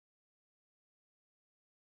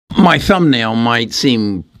My thumbnail might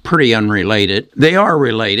seem pretty unrelated. They are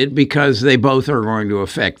related because they both are going to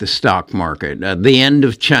affect the stock market. The end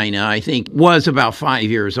of China, I think, was about 5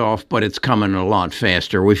 years off, but it's coming a lot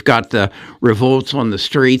faster. We've got the revolts on the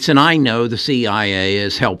streets, and I know the CIA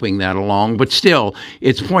is helping that along, but still,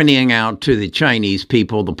 it's pointing out to the Chinese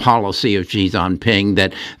people the policy of Xi Jinping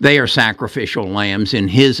that they are sacrificial lambs in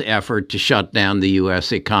his effort to shut down the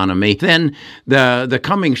U.S. economy. Then the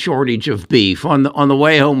coming shortage of beef. On the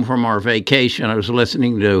way home from our vacation, I was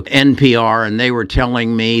listening to NPR, and they were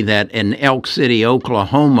telling me that in Elk City,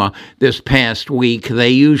 Oklahoma, this past week, they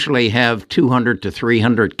usually have 200 to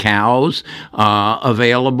 300 cows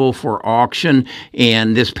available for auction,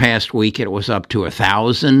 and this past week it was up to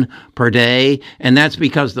 1,000 per day, and that's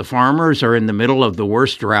because the farmers are in the middle of the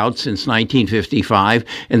worst drought since 1955,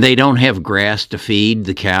 and they don't have grass to feed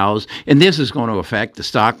the cows, and this is going to affect the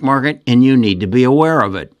stock market, and you need to be aware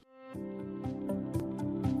of it.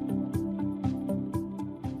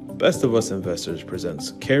 Best of Us Investors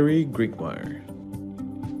presents Kerry Griegmeier.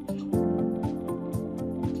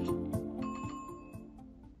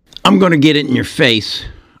 I'm going to get it in your face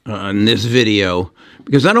in this video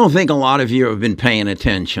because I don't think a lot of you have been paying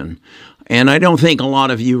attention, and I don't think a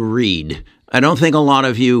lot of you read. I don't think a lot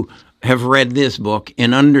of you have read this book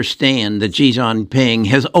and understand that Xi Jinping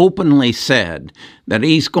has openly said that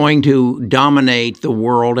he's going to dominate the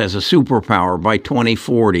world as a superpower by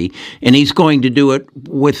 2040, and he's going to do it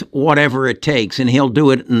with whatever it takes, and he'll do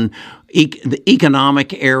it in the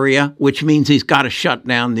economic area, which means he's got to shut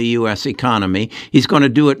down the U.S. economy. He's going to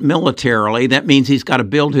do it militarily. That means he's got to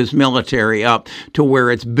build his military up to where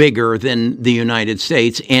it's bigger than the United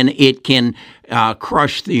States, and it can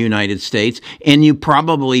crush the United States. And you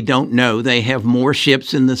probably don't know they have more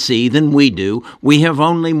ships in the sea than we do. We have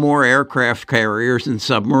only more aircraft carriers and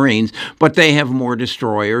submarines, but they have more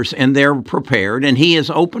destroyers, and they're prepared. And he has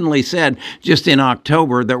openly said just in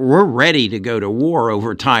October that we're ready to go to war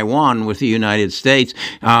over Taiwan with the United States,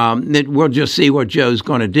 that we'll just see what Joe's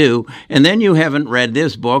going to do. And then you haven't read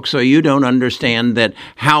this book, so you don't understand that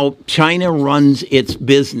how China runs its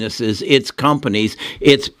businesses, its companies,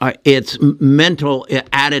 its mental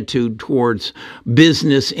attitude towards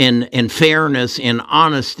business and fairness and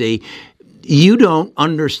honesty. You don't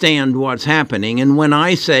understand what's happening. And when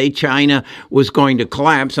I say China was going to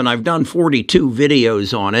collapse, and I've done 42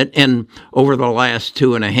 videos on it and over the last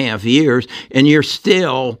 2.5 years, and you're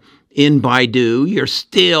still in Baidu, you're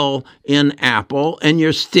still in Apple, and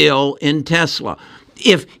you're still in Tesla.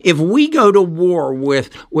 If we go to war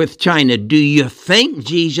with China, do you think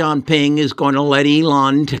Xi Jinping is going to let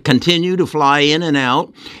Elon to continue to fly in and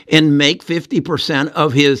out and make 50%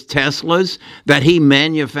 of his Teslas that he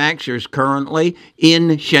manufactures currently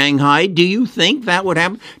in Shanghai? Do you think that would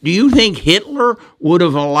happen? Do you think Hitler would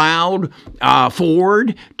have allowed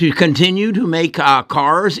Ford to continue to make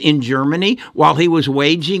cars in Germany while he was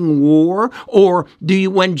waging war? Or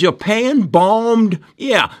when Japan bombed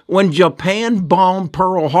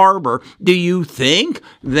Pearl Harbor, do you think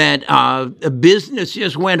that business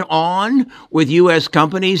just went on with U.S.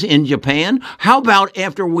 companies in Japan? How about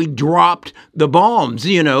after we dropped the bombs,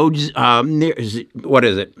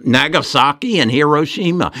 Nagasaki and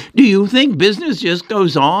Hiroshima? Do you think business just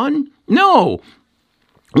goes on? No.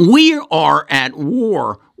 We are at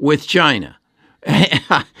war with China.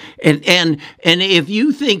 and if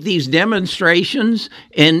you think these demonstrations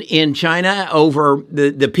in China over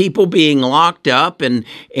the people being locked up and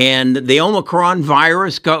the Omicron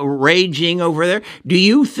virus raging over there, do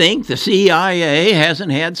you think the CIA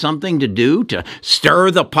hasn't had something to do to stir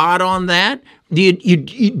the pot on that? Do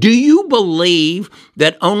you believe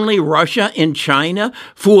that only Russia and China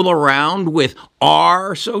fool around with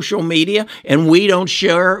our social media and we don't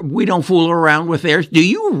fool around with theirs? Do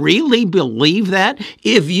you really believe that?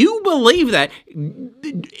 If you believe that,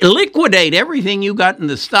 liquidate everything you got in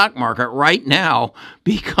the stock market right now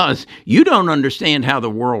because you don't understand how the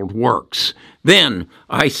world works. Then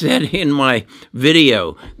I said in my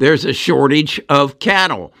video, there's a shortage of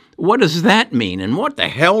cattle. What does that mean? And what the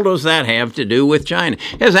hell does that have to do with China?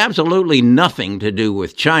 It has absolutely nothing to do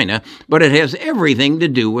with China, but it has everything to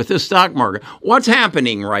do with the stock market. What's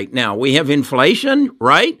happening right now? We have inflation,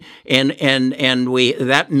 right? And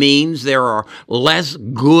that means there are less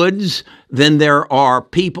goods than there are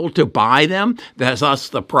people to buy them. Thus,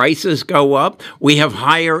 the prices go up. We have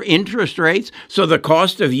higher interest rates, so the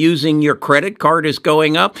cost of using your credit card is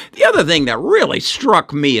going up. The other thing that really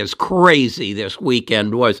struck me as crazy this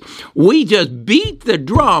weekend was we just beat the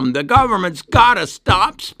drum. The government's got to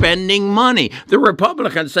stop spending money. The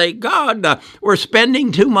Republicans say, God, we're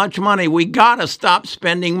spending too much money. We got to stop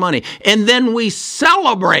spending money. And then we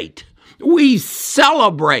celebrate We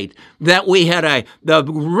celebrate that we had the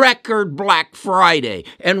record Black Friday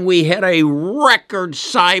and we had a record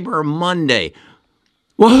Cyber Monday.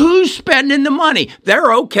 Well, who's spending the money?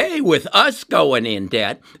 They're okay with us going in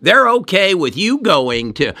debt. They're okay with you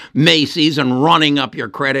going to Macy's and running up your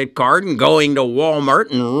credit card and going to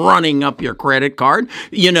Walmart and running up your credit card.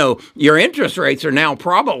 You know, your interest rates are now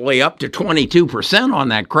probably up to 22% on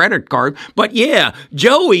that credit card. But yeah,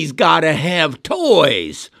 Joey's got to have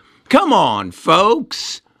toys. Come on,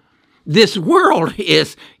 folks. This world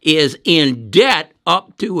is in debt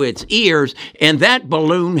up to its ears, and that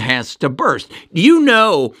balloon has to burst. You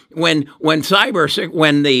know, when the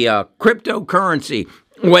cryptocurrency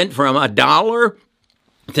went from $1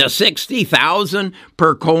 to 60,000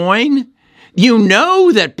 per coin, you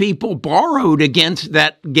know that people borrowed against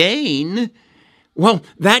that gain. Well,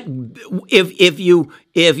 that if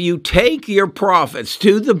you take your profits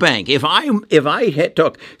to the bank, if I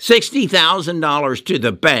took $60,000 to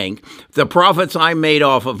the bank, the profits I made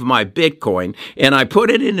off of my Bitcoin, and I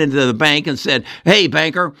put it into the bank and said, "Hey,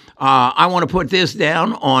 banker, I want to put this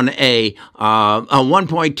down on a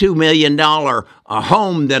 $1.2 million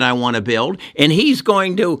home that I want to build, and he's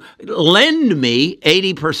going to lend me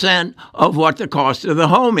 80% of what the cost of the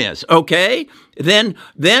home is." Okay. Then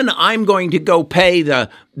I'm going to go pay the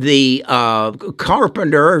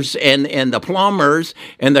carpenters and the plumbers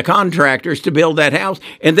and the contractors to build that house,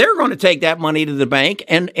 and they're going to take that money to the bank,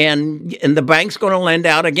 and the bank's going to lend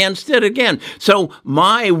out against it again. So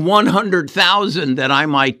my $100,000 that I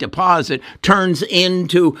might deposit turns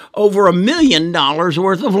into over $1 million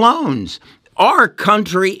worth of loans. Our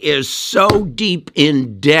country is so deep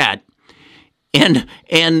in debt.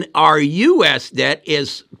 And our U.S. debt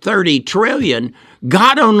is $30 trillion.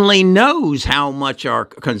 God only knows how much our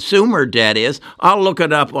consumer debt is. I'll look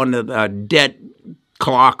it up on the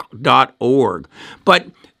debtclock.org. But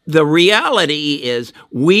the reality is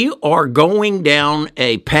we are going down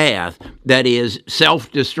a path that is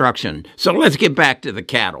self-destruction. So let's get back to the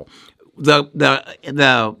cattle.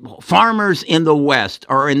 The farmers in the West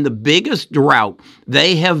are in the biggest drought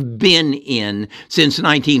they have been in since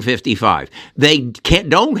 1955. They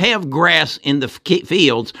don't have grass in the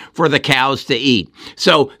fields for the cows to eat.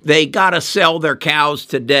 So they got to sell their cows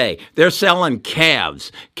today. They're selling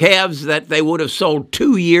calves that they would have sold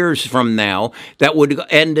 2 years from now that would have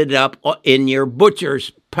ended up in your butcher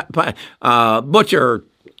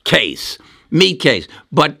case, meat case.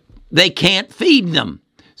 But they can't feed them.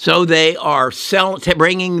 So they are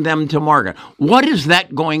bringing them to market. What is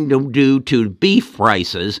that going to do to beef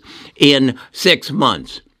prices in 6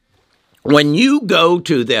 months? When you go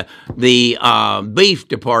to the beef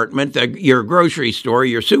department, your grocery store,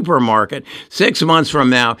 your supermarket, 6 months from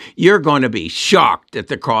now, you're going to be shocked at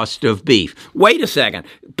the cost of beef. Wait a second.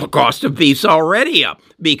 The cost of beef's already up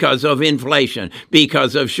because of inflation,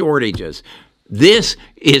 because of shortages. This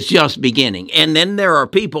is just beginning. And then there are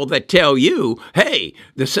people that tell you, hey,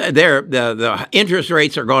 the interest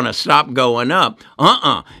rates are going to stop going up.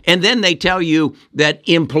 And then they tell you that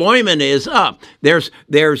employment is up. There's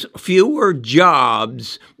fewer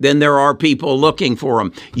jobs than there are people looking for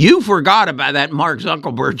them. You forgot about that. Mark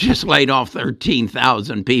Zuckerberg just laid off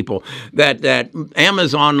 13,000 people. That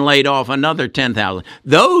Amazon laid off another 10,000.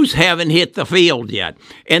 Those haven't hit the field yet.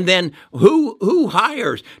 And then who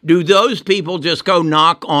hires? Do those people just go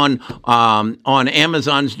knock on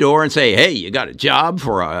Amazon's door and say, "Hey, you got a job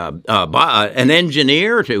for an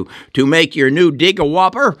engineer to make your new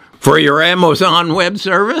Digawhopper for your Amazon Web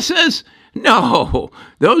Services"? No,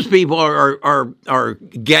 those people are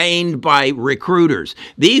gained by recruiters.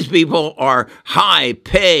 These people are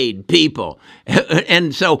high-paid people.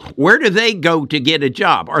 And so where do they go to get a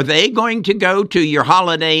job? Are they going to go to your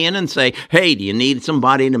Holiday Inn and say, "Hey, do you need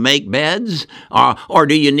somebody to make beds? Or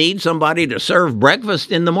do you need somebody to serve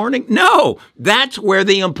breakfast in the morning?" No, that's where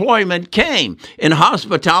the employment came, in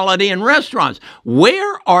hospitality and restaurants.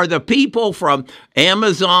 Where are the people from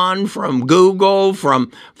Amazon, from Google,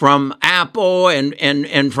 from Apple,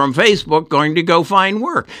 and from Facebook going to go find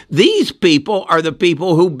work? These people are the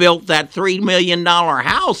people who built that $3 million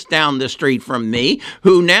house down the street from me,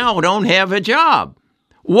 who now don't have a job.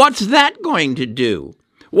 What's that going to do?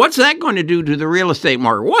 What's that going to do to the real estate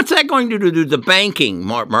market? What's that going to do to the banking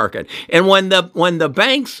market? And when the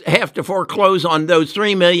banks have to foreclose on those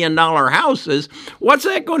 $3 million houses, what's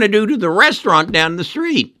that going to do to the restaurant down the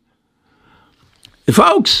street?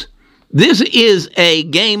 Folks, this is a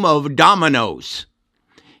game of dominoes.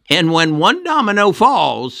 And when one domino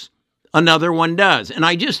falls, another one does. And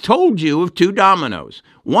I just told you of 2 dominoes.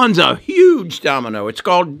 One's a huge domino. It's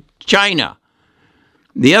called China.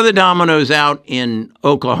 The other domino's out in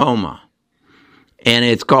Oklahoma. and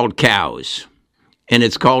it's called cows, and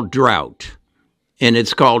it's called drought, and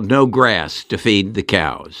it's called no grass to feed the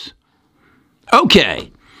cows.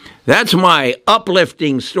 Okay, that's my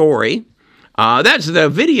uplifting story. That's the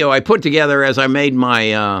video I put together as I made my,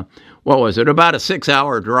 about a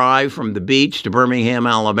 6-hour drive from the beach to Birmingham,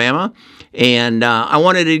 Alabama. And I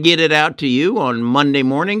wanted to get it out to you on Monday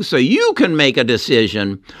morning so you can make a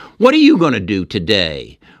decision. What are you going to do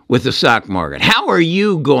today with the stock market? How are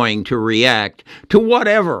you going to react to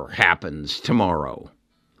whatever happens tomorrow?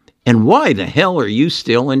 And why the hell are you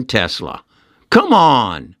still in Tesla? Come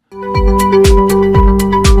on.